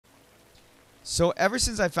So ever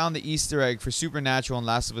since I found the Easter egg for Supernatural and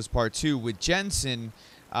Last of Us Part 2 with Jensen,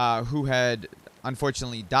 who had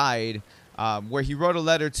unfortunately died, where he wrote a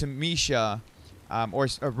letter to Misha, or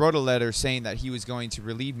wrote a letter saying that he was going to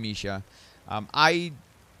relieve Misha,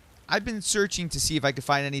 I've been searching to see if I could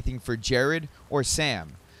find anything for Jared or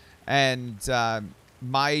Sam. And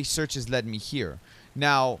my searches led me here.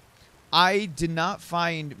 Now, I did not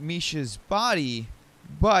find Misha's body,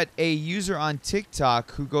 but a user on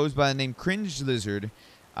TikTok who goes by the name Cringe Lizard,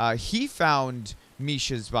 he found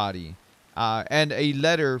Misha's body and a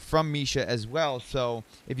letter from Misha as well. So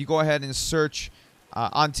if you go ahead and search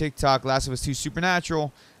on TikTok Last of Us 2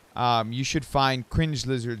 Supernatural, you should find Cringe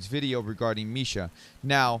Lizard's video regarding Misha.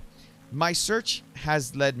 Now, my search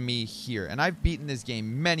has led me here, and I've beaten this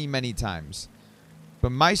game many, many times.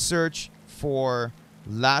 But my search for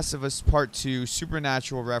Last of Us Part 2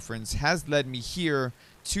 Supernatural reference has led me here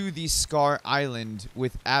to the Scar Island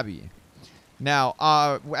with Abby. Now,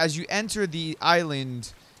 as you enter the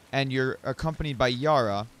island and you're accompanied by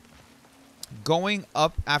Yara, going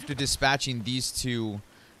up after dispatching these two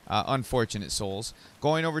unfortunate souls,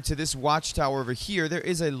 going over to this watchtower over here, there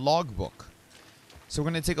is a logbook. So we're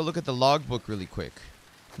going to take a look at the logbook really quick.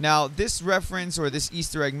 Now, this reference or this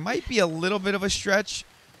Easter egg might be a little bit of a stretch,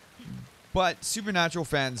 but Supernatural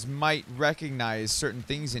fans might recognize certain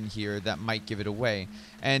things in here that might give it away.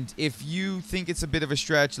 And if you think it's a bit of a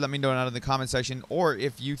stretch, let me know down in the comment section. Or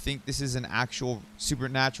if you think this is an actual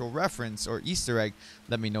Supernatural reference or Easter egg,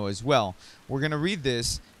 let me know as well. We're going to read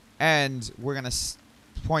this, and we're going to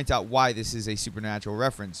point out why this is a Supernatural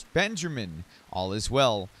reference. Benjamin, all is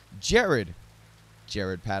well. Jared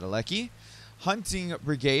Padalecki, hunting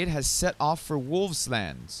brigade has set off for Wolves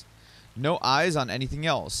Lands. No eyes on anything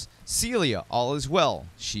else. Celia, all is well.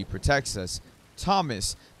 She protects us.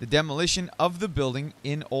 Thomas, the demolition of the building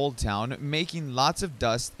in Old Town, making lots of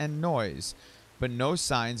dust and noise, but no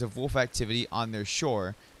signs of wolf activity on their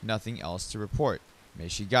shore. Nothing else to report. May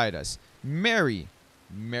she guide us. Mary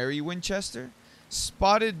Winchester,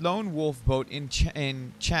 spotted lone wolf boat in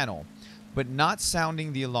channel, but not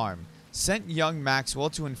sounding the alarm. Sent young Maxwell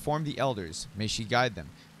to inform the elders. May she guide them.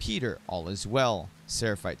 Peter, all is well.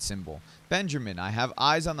 Seraphite symbol. Benjamin, I have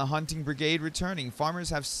eyes on the hunting brigade returning. Farmers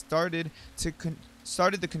have started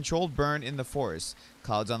the controlled burn in the forest.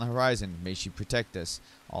 Clouds on the horizon. May she protect us.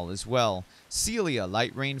 All is well. Celia,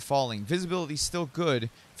 light rain falling. Visibility still good.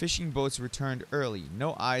 Fishing boats returned early.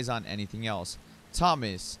 No eyes on anything else.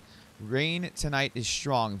 Thomas, rain tonight is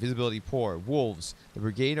strong. Visibility poor. Wolves, the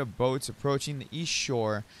brigade of boats approaching the east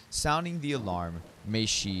shore, sounding the alarm. May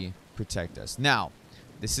she protect us. Now,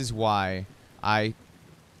 this is why I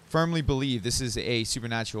firmly believe this is a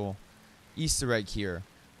Supernatural Easter egg here,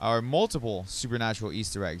 or multiple Supernatural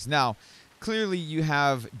Easter eggs. Now, clearly you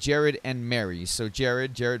have Jared and Mary. So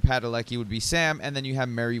Jared Padalecki would be Sam, and then you have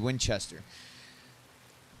Mary Winchester.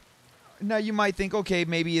 Now, you might think, okay,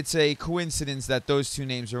 maybe it's a coincidence that those two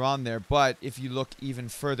names are on there, but if you look even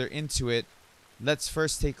further into it, let's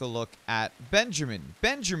first take a look at Benjamin.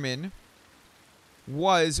 Benjamin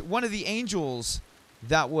was one of the angels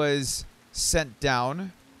that was sent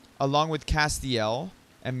down along with Castiel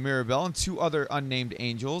and Mirabel and two other unnamed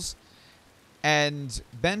angels. And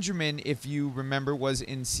Benjamin, if you remember, was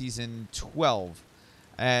in season 12.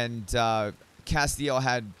 And Castiel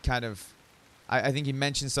had kind of, I think he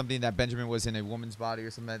mentioned something that Benjamin was in a woman's body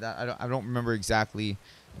or something like that. I don't remember exactly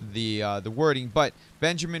the wording, but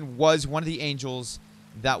Benjamin was one of the angels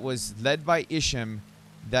that was led by Isham,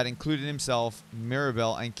 that included himself,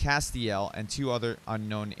 Mirabel, and Castiel, and two other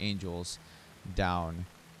unknown angels down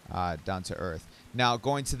to Earth. Now,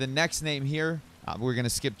 going to the next name here, we're going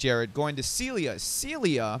to skip Jared. Going to Celia.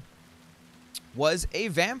 Celia was a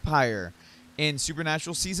vampire in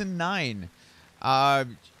Supernatural Season 9.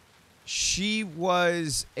 She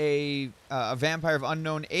was a vampire of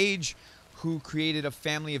unknown age who created a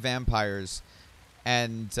family of vampires,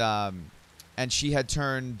 and she had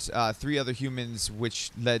turned 3 other humans,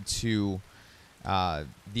 which led to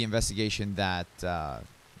the investigation that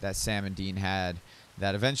Sam and Dean had,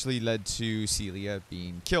 that eventually led to Celia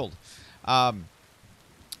being killed.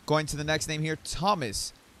 Going to the next name here,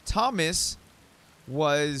 Thomas. Thomas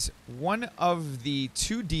was one of the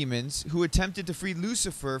 2 demons who attempted to free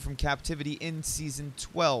Lucifer from captivity in season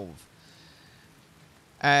 12.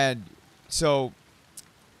 And so,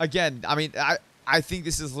 again, I mean, I think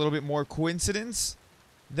this is a little bit more coincidence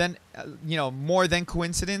than, more than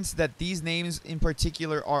coincidence that these names in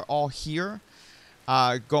particular are all here.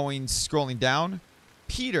 Scrolling down.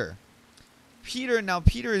 Peter. Now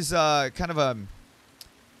Peter is kind of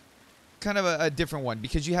a different one,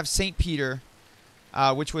 because you have Saint Peter,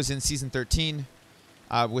 which was in season 13.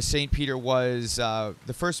 with Saint Peter was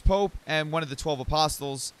the first pope and one of the 12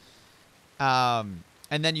 apostles. And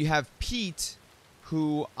then you have Pete,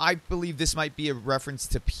 who I believe this might be a reference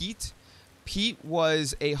to Pete. Pete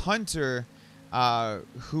was a hunter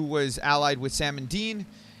who was allied with Sam and Dean,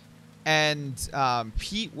 and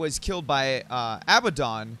Pete was killed by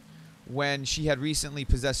Abaddon when she had recently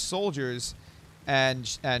possessed soldiers, and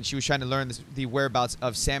she was trying to learn the whereabouts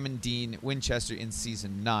of Sam and Dean Winchester in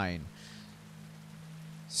season 9.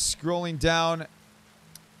 Scrolling down,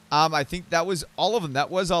 I think that was all of them. That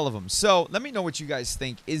was all of them. So let me know what you guys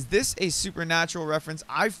think. Is this a supernatural reference?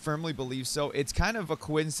 I firmly believe so. It's kind of a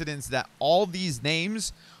coincidence that all these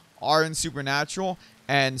names are in Supernatural,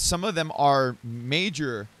 and some of them are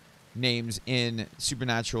major names in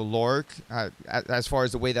Supernatural lore as far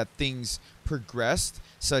as the way that things progressed,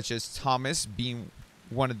 such as Thomas being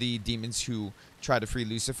one of the demons who tried to free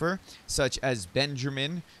Lucifer, such as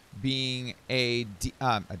Benjamin being a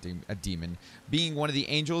demon, being one of the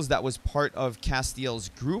angels that was part of Castiel's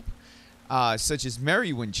group, such as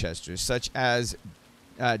Mary Winchester, such as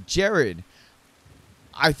Jared.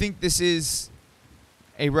 I think this is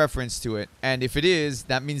a reference to it, and if it is,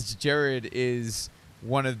 that means Jared is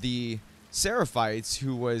one of the Seraphites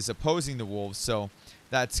who was opposing the wolves, so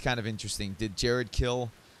that's kind of interesting. Did Jared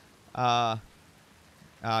kill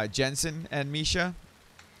Jensen and Misha?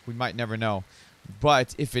 We might never know.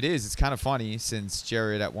 But if it is, it's kind of funny, since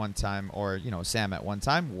Jared at one time, or, you know, Sam at one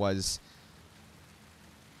time, was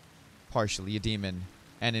partially a demon,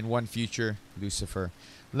 and in one future, Lucifer.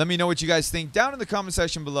 Let me know what you guys think down in the comment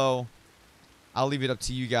section below. I'll leave it up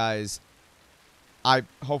to you guys.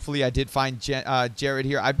 Hopefully I did find Jared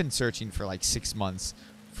here. I've been searching for like 6 months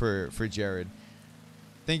for Jared.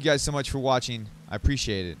 Thank you guys so much for watching. I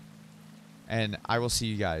appreciate it. And I will see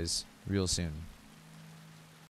you guys real soon.